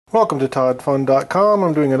Welcome to ToddFun.com.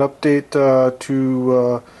 I'm doing an update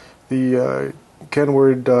to the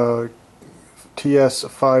Kenwood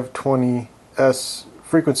TS-520S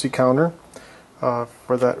frequency counter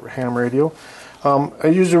for that ham radio. I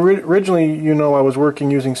used originally, I was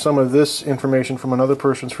working using some of this information from another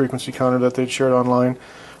person's frequency counter that they'd shared online.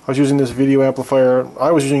 I was using this video amplifier.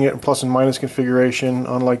 I was using it in plus and minus configuration,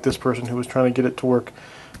 unlike this person who was trying to get it to work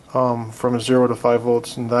from 0 to 5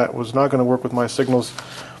 volts, and that was not going to work with my signals.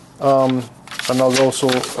 And I was also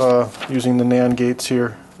using the NAND gates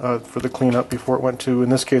here for the cleanup before it went to,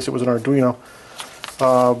 in this case it was an Arduino,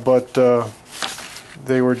 but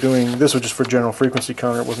they were doing, this was just for general frequency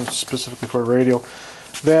counter, it wasn't specifically for a radio.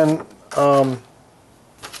 Then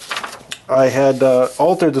I had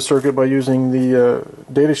altered the circuit by using the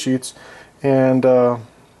data sheets, and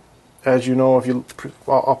as you know,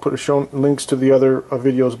 I'll put links to the other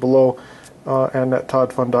videos below and at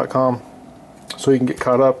toddfun.com so you can get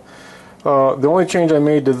caught up. The only change I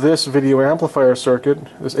made to this video amplifier circuit,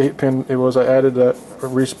 this 8-pin, I added a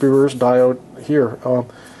reverse diode here,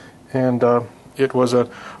 and it was a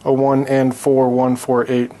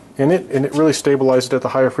 1N4148, and it really stabilized it at the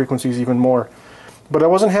higher frequencies even more. But I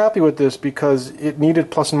wasn't happy with this because it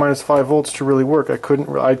needed plus and minus 5 volts to really work. I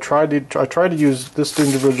tried to use this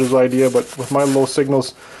individual's idea, but with my low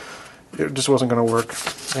signals, it just wasn't going to work,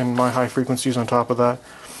 and my high frequencies on top of that.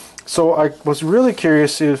 So I was really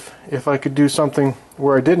curious if I could do something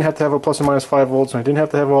where I didn't have to have a plus and minus 5 volts, and I didn't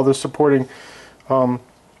have to have all this supporting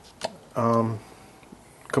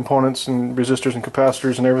components and resistors and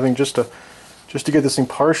capacitors and everything just to get this thing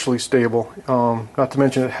partially stable. Not to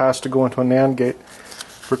mention it has to go into a NAND gate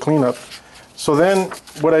for cleanup. So then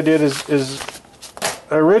what I did is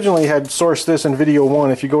I originally had sourced this in video 1.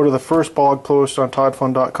 If you go to the first blog post on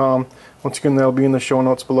toddfun.com, once again that'll be in the show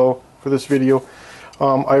notes below for this video.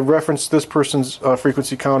 I referenced this person's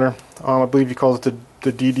frequency counter. I believe he calls it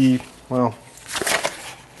the DD, well,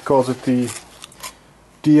 he calls it the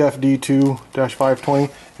DFD2-520,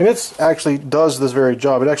 and it actually does this very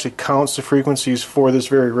job. It actually counts the frequencies for this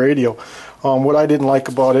very radio. What I didn't like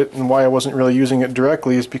about it and why I wasn't really using it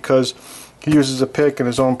directly is because he uses a PIC and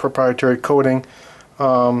his own proprietary coding,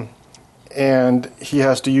 and he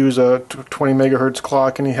has to use a 20 megahertz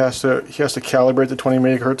clock, and he has to calibrate the 20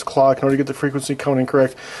 megahertz clock in order to get the frequency counting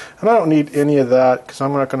correct. And I don't need any of that because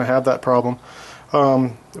I'm not going to have that problem.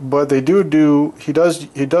 But he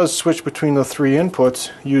does switch between the 3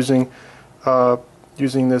 inputs using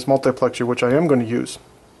this multiplexer, which I am going to use.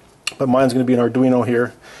 But mine's going to be an Arduino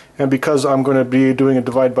here, and because I'm going to be doing a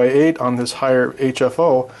divide by 8 on this higher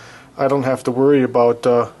HFO, I don't have to worry about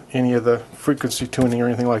any of the frequency tuning or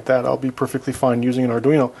anything like that. I'll be perfectly fine using an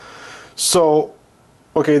Arduino. So,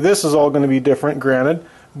 okay, this is all going to be different, granted,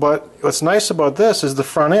 but what's nice about this is the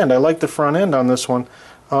front end. I like the front end on this one.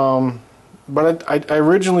 But I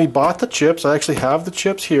originally bought the chips. I actually have the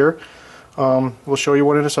chips here. We'll show you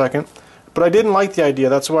one in a second. But I didn't like the idea.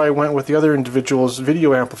 That's why I went with the other individual's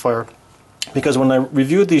video amplifier. Because when I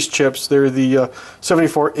reviewed these chips, they're the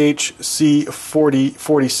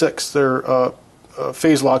 74HC4046. They're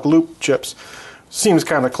phase lock loop chips. Seems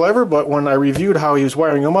kind of clever, but when I reviewed how he was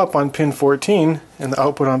wiring them up on pin 14 and the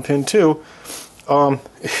output on pin 2,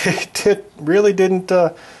 it really didn't.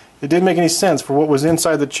 It didn't make any sense for what was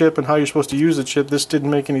inside the chip and how you're supposed to use the chip. This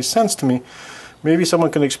didn't make any sense to me. Maybe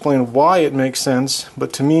someone can explain why it makes sense,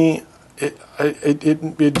 but to me, it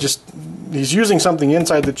just, he's using something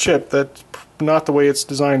inside the chip that's not the way it's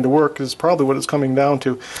designed to work, is probably what it's coming down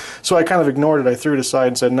to. So I kind of ignored it. I threw it aside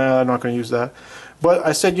and said, nah, I'm not going to use that. But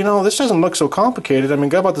I said, this doesn't look so complicated. I mean,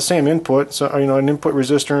 got about the same input, so an input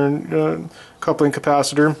resistor and coupling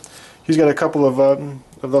capacitor. He's got a couple of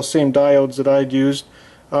those same diodes that I'd used.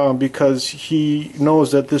 Because he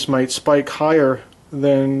knows that this might spike higher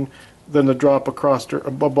than the drop across or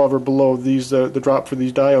above or below these the drop for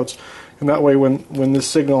these diodes, and that way when this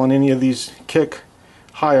signal on any of these kick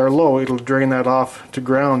high or low, it'll drain that off to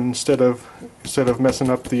ground instead of messing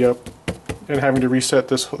up the and having to reset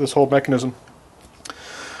this whole mechanism.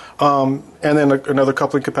 And then another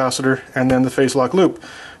coupling capacitor, and then the phase lock loop.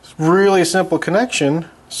 It's really simple connection.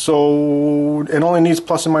 So it only needs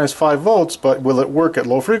plus and minus 5 volts, but will it work at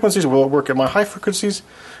low frequencies? Will it work at my high frequencies?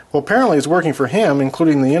 Well, apparently it's working for him,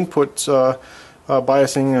 including the inputs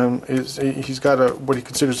biasing. He's got what he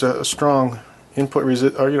considers a strong input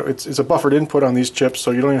it's a buffered input on these chips,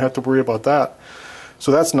 so you don't even have to worry about that.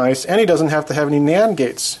 So that's nice, and he doesn't have to have any NAND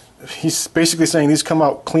gates. He's basically saying these come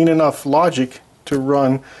out clean enough logic to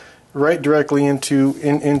run right directly into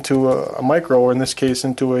a micro, or in this case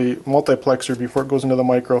into a multiplexer before it goes into the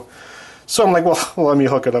micro. So I'm like, well let me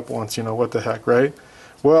hook it up once, what the heck, right?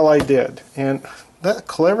 Well, I did, and that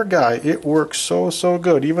clever guy. It works so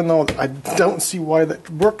good, even though I don't see why that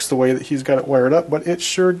works the way that he's got it wired up, but it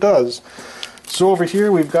sure does. So over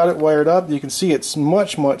here we've got it wired up. You can see it's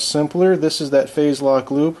much simpler. This is that phase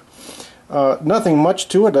lock loop. Nothing much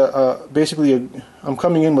to it. Basically, I'm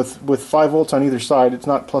coming in with 5 volts on either side. It's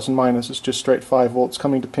not plus and minus. It's just straight 5 volts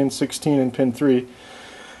coming to pin 16 and pin 3,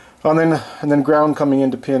 and then ground coming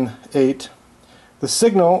into pin 8. The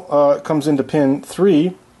signal comes into pin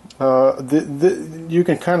 3. You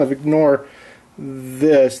can kind of ignore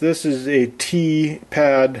this. This is a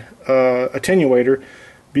T-pad attenuator,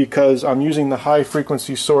 because I'm using the high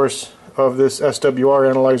frequency source of this SWR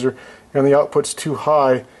analyzer, and the output's too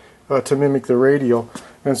high to mimic the radio.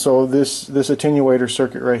 And so this attenuator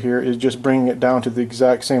circuit right here is just bringing it down to the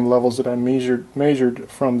exact same levels that I measured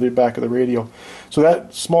from the back of the radio. So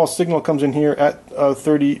that small signal comes in here at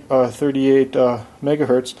 38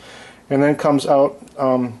 megahertz, and then comes out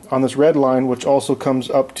on this red line, which also comes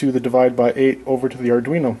up to the divide by 8 over to the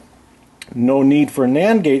Arduino. No need for a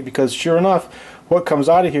NAND gate, because sure enough, what comes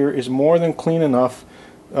out of here is more than clean enough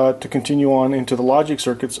to continue on into the logic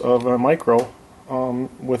circuits of a micro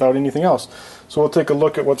without anything else. So we'll take a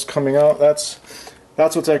look at what's coming out. That's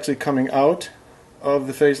what's actually coming out of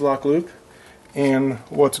the phase lock loop, and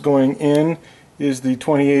what's going in is the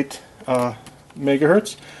 28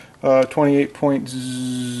 megahertz,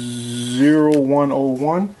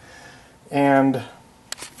 28.0101, and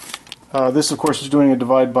this of course is doing a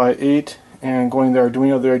divide by 8 and going to the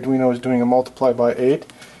Arduino. The Arduino is doing a multiply by 8,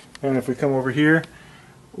 and if we come over here,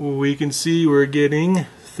 we can see we're getting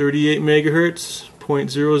 38 megahertz,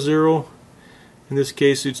 0.00. In this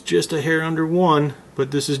case it's just a hair under 1, but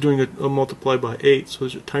this is doing a multiply by 8, so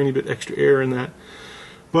there's a tiny bit extra error in that.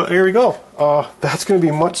 But there we go. That's going to be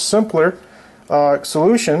a much simpler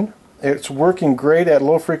solution. It's working great at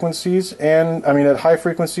low frequencies, and at high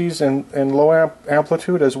frequencies and low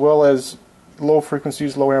amplitude, as well as low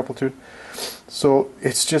frequencies, low amplitude. So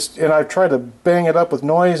it's just, and I tried to bang it up with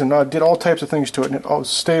noise, and I did all types of things to it, and it was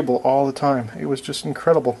stable all the time. It was just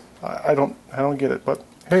incredible. I don't get it, but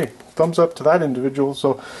hey, thumbs up to that individual.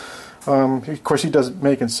 So of course he does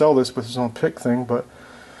make and sell this with his own pick thing, but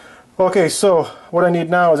okay. So what I need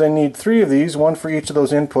now is I need 3 of these, one for each of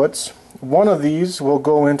those inputs. One of these will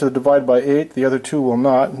go into the divide by 8, the other 2 will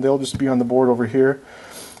not. They'll just be on the board over here.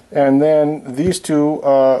 And then these 2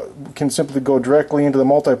 can simply go directly into the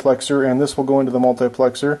multiplexer, and this will go into the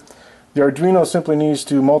multiplexer. The Arduino simply needs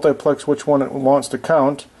to multiplex which one it wants to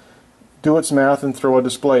count, do its math, and throw a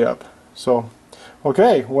display up. So,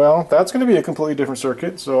 okay, well, that's going to be a completely different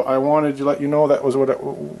circuit, so I wanted to let you know that was what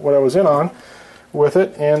I was in on with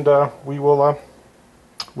it, and we will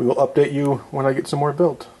update you when I get some more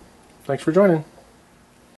built. Thanks for joining.